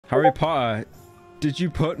Harry Potter, did you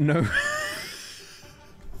put no...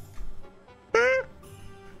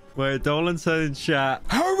 Wait, Dolan said in chat,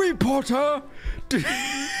 Harry Potter,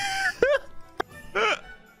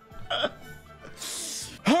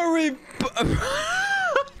 Harry...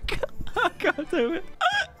 I can't do it.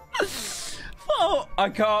 Oh, I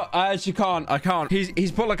can't. I actually can't. I can't.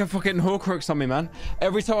 He's put like a fucking Horcrux on me, man.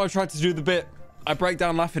 Every time I try to do the bit, I break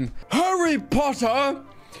down laughing. Harry Potter,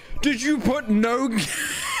 did you put no...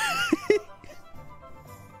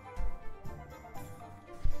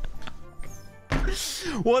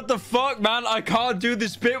 What the fuck, man? I can't do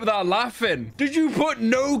this bit without laughing. Did you put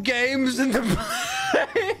no games in the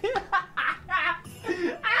play?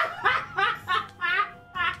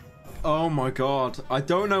 Oh my god. I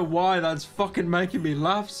don't know why that's fucking making me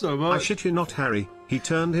laugh so much. I shit you not, Harry. He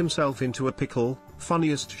turned himself into a pickle.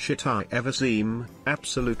 Funniest shit I ever seen.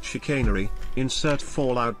 Absolute chicanery. Insert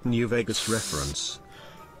Fallout New Vegas reference.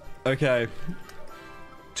 Okay.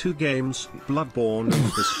 2 games, Bloodborne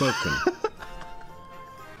and Bespoken.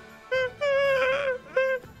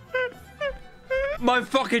 My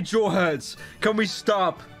fucking jaw hurts. Can we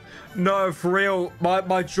stop? No, for real.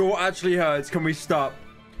 My jaw actually hurts. Can we stop?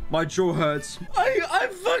 My jaw hurts.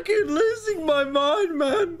 I'm fucking losing my mind,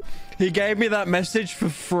 man. He gave me that message for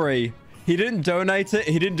free. He didn't donate it.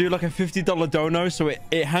 He didn't do like a $50 dono, so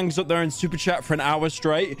it hangs up there in super chat for an hour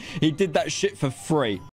straight. He did that shit for free.